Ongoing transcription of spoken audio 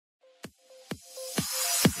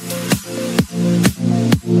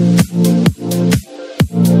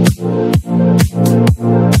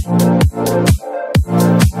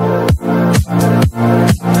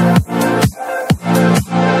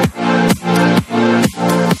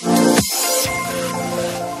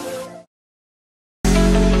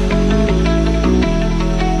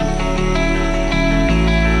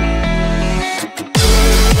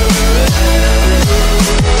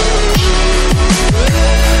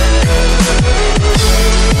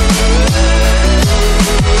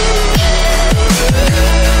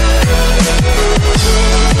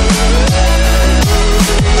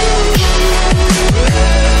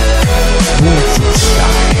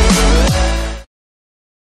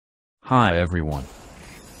Hi everyone,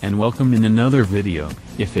 and welcome in another video.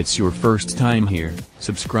 If it's your first time here,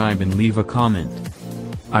 subscribe and leave a comment.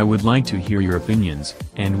 I would like to hear your opinions,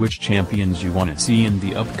 and which champions you want to see in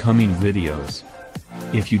the upcoming videos.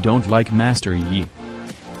 If you don't like Master Yi,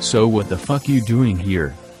 so what the fuck you doing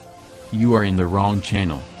here? You are in the wrong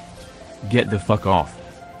channel. Get the fuck off.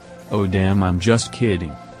 Oh damn, I'm just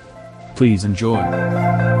kidding. Please enjoy.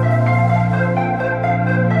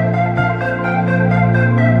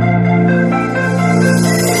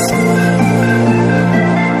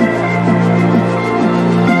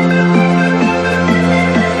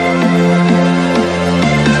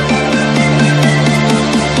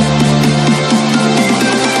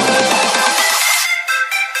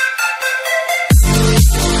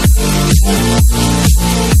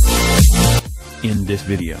 In this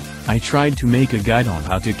video, I tried to make a guide on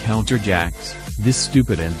how to counter JAX, this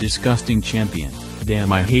stupid and disgusting champion.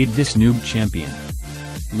 Damn, I hate this noob champion.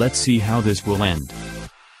 Let's see how this will end.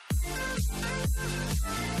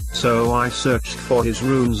 So I searched for his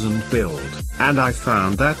runes and build, and I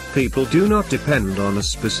found that people do not depend on a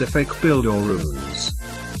specific build or runes.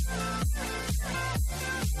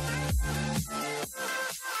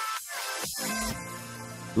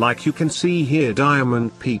 Like you can see here,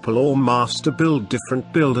 diamond people or master build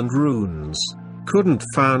different build and runes. Couldn't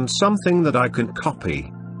found something that I can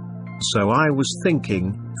copy. So I was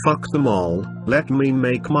thinking, fuck them all, let me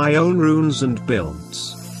make my own runes and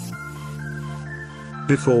builds.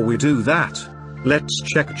 Before we do that, let's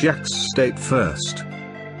check JAX state first.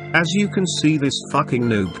 As you can see, this fucking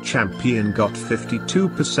noob champion got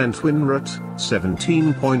 52% win rate,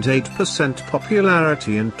 17.8%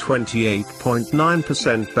 popularity and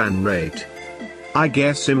 28.9% ban rate. I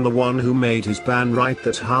guess I'm the one who made his ban rate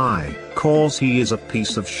that high, cause he is a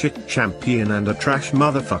piece of shit champion and a trash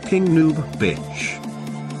motherfucking noob bitch.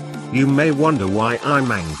 You may wonder why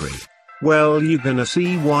I'm angry. Well, you're gonna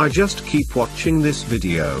see why, just keep watching this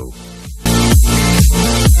video.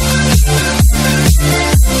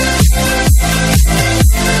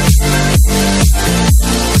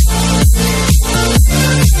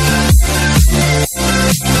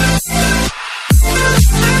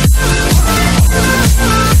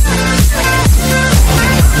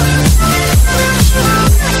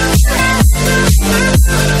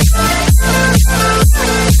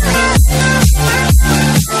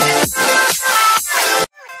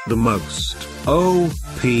 The most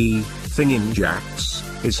OP thing in JAX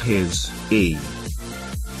is his E.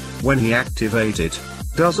 When he activates it,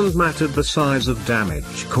 doesn't matter the size of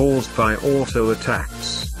damage caused by auto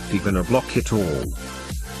attacks, he gonna block it all.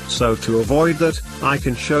 So to avoid that, I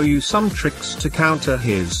can show you some tricks to counter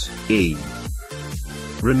his E.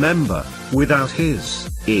 Remember, without his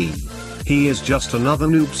E, he is just another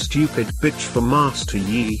noob stupid bitch for Master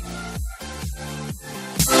Yi.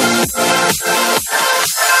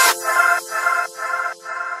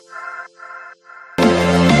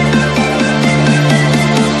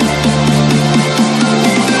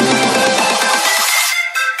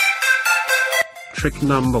 Trick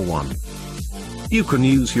number 1. You can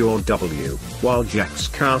use your W while JAX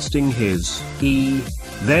casting his E,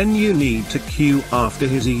 then you need to Q after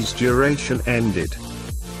his E's duration ended.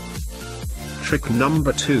 Trick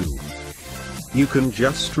number 2. You can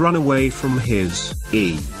just run away from his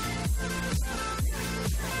E.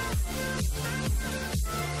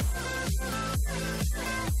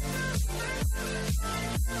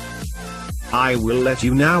 I will let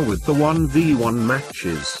you now with the 1v1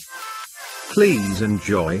 matches. Please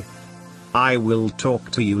enjoy. I will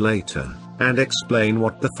talk to you later, and explain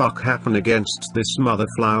what the fuck happened against this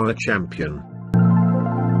motherflower champion.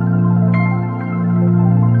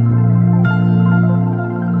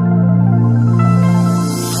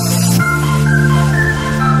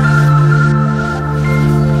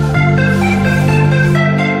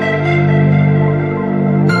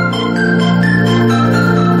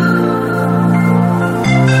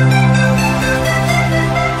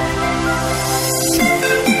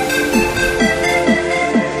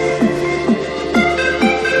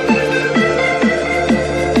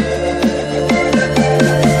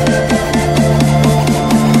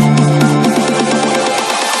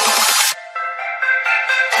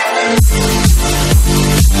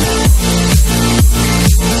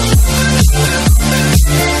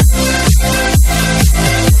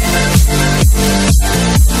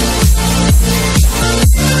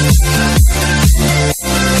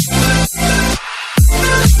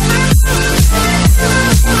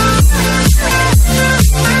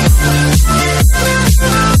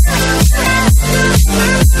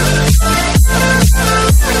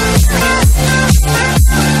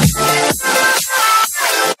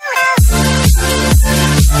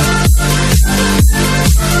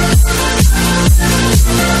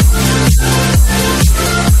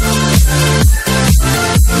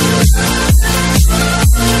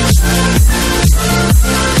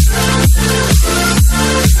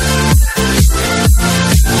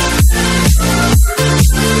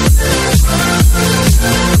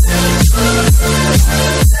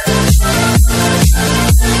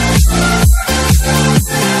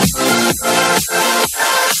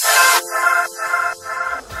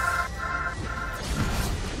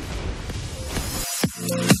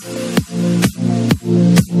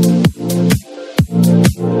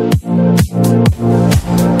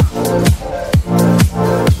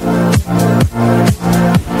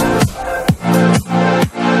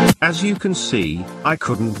 As you can see, I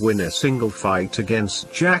couldn't win a single fight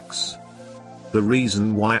against JAX. The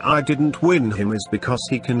reason why I didn't win him is because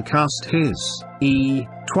he can cast his E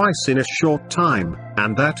twice in a short time,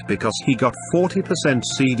 and that because he got 40%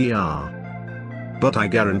 CDR. But I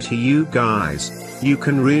guarantee you guys, you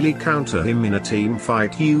can really counter him in a team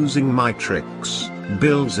fight using my tricks,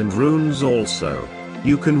 builds and runes also.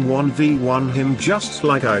 You can 1v1 him just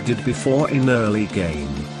like I did before in early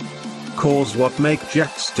game. Cause what make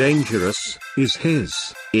JAX dangerous is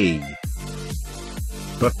his E.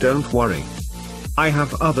 But don't worry. I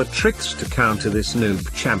have other tricks to counter this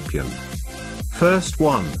noob champion. First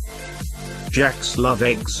one. JAX love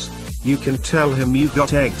eggs. You can tell him you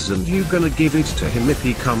got eggs and you gonna give it to him if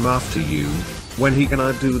he come after you. When he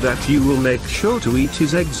gonna do that, you will make sure to eat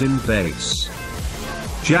his eggs in base.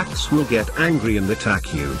 JAX will get angry and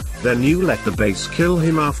attack you, then you let the base kill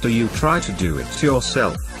him after you try to do it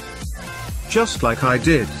yourself. Just like I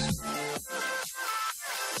did.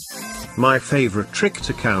 My favorite trick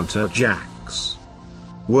to counter JAX.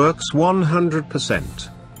 Works 100%.